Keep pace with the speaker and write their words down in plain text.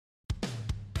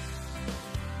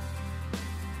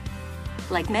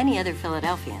Like many other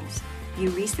Philadelphians, you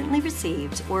recently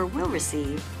received or will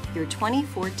receive your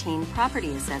 2014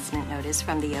 Property Assessment Notice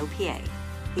from the OPA,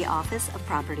 the Office of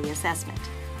Property Assessment.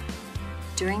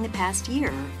 During the past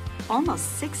year,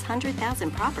 almost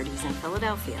 600,000 properties in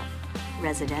Philadelphia,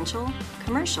 residential,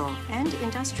 commercial, and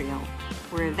industrial,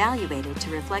 were evaluated to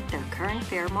reflect their current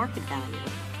fair market value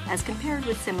as compared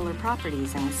with similar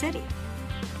properties in the city.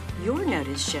 Your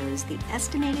notice shows the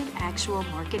estimated actual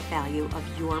market value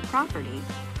of your property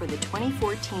for the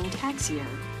 2014 tax year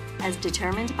as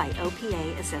determined by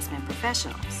OPA assessment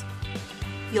professionals.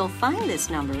 You'll find this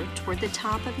number toward the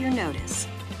top of your notice,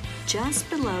 just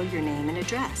below your name and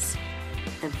address.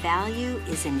 The value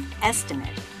is an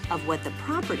estimate of what the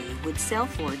property would sell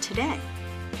for today.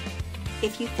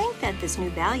 If you think that this new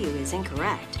value is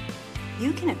incorrect,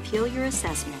 you can appeal your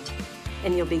assessment,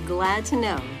 and you'll be glad to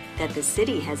know that the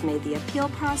city has made the appeal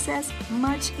process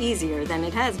much easier than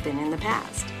it has been in the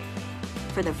past.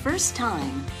 For the first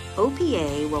time,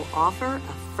 OPA will offer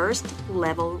a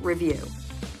first-level review.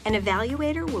 An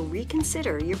evaluator will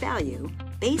reconsider your value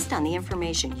based on the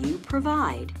information you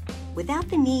provide without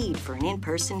the need for an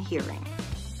in-person hearing.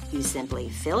 You simply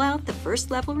fill out the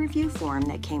first-level review form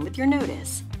that came with your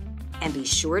notice and be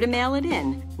sure to mail it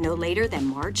in no later than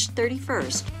March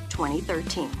 31st,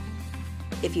 2013.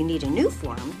 If you need a new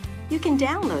form, you can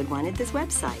download one at this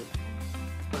website.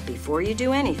 But before you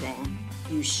do anything,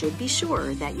 you should be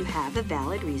sure that you have a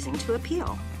valid reason to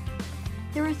appeal.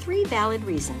 There are 3 valid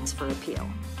reasons for appeal.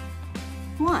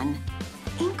 1.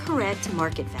 Incorrect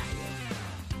market value.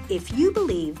 If you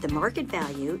believe the market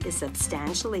value is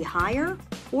substantially higher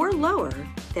or lower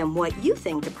than what you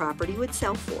think the property would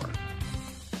sell for.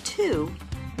 2.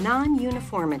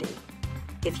 Non-uniformity.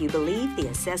 If you believe the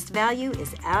assessed value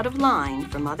is out of line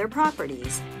from other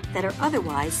properties that are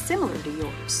otherwise similar to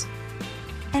yours.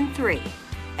 And 3.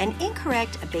 An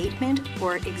incorrect abatement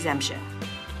or exemption.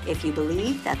 If you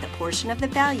believe that the portion of the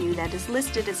value that is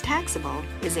listed as taxable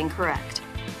is incorrect.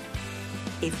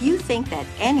 If you think that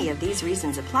any of these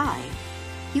reasons apply,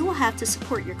 you will have to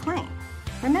support your claim.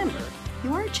 Remember,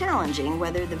 you are challenging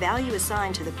whether the value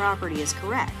assigned to the property is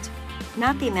correct,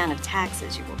 not the amount of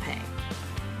taxes you will pay.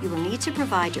 You will need to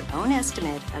provide your own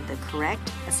estimate of the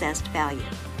correct assessed value,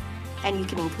 and you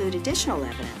can include additional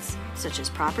evidence, such as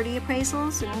property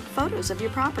appraisals and photos of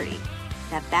your property,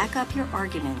 that back up your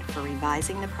argument for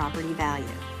revising the property value.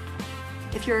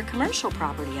 If you're a commercial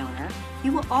property owner,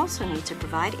 you will also need to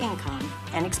provide income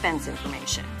and expense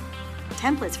information.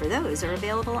 Templates for those are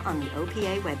available on the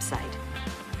OPA website.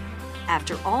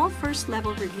 After all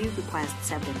first-level review requests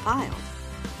have been filed,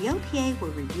 the OPA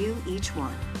will review each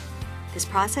one. This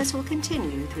process will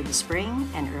continue through the spring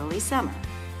and early summer.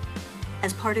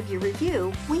 As part of your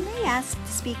review, we may ask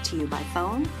to speak to you by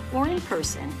phone or in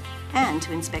person and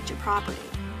to inspect your property.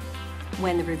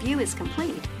 When the review is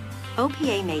complete,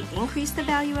 OPA may increase the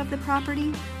value of the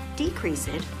property, decrease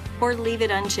it, or leave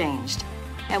it unchanged,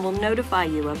 and will notify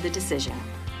you of the decision.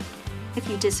 If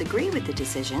you disagree with the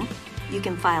decision, you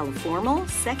can file a formal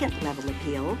second-level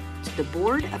appeal to the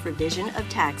Board of Revision of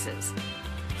Taxes.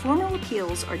 Formal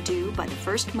appeals are due by the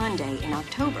first Monday in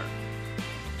October.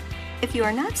 If you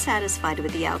are not satisfied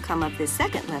with the outcome of this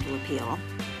second-level appeal,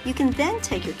 you can then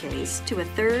take your case to a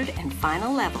third and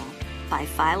final level by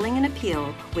filing an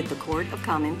appeal with the Court of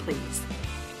Common Pleas.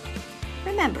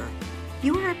 Remember,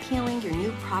 you are appealing your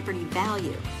new property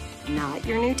value, not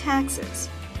your new taxes.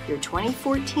 Your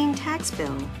 2014 tax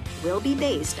bill will be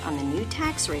based on the new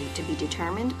tax rate to be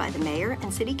determined by the Mayor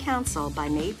and City Council by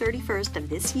May 31st of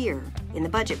this year in the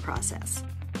budget process.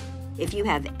 If you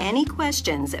have any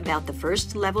questions about the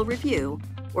first level review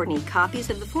or need copies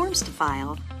of the forms to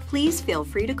file, please feel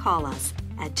free to call us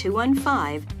at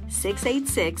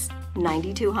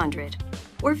 215-686-9200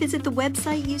 or visit the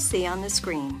website you see on the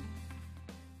screen.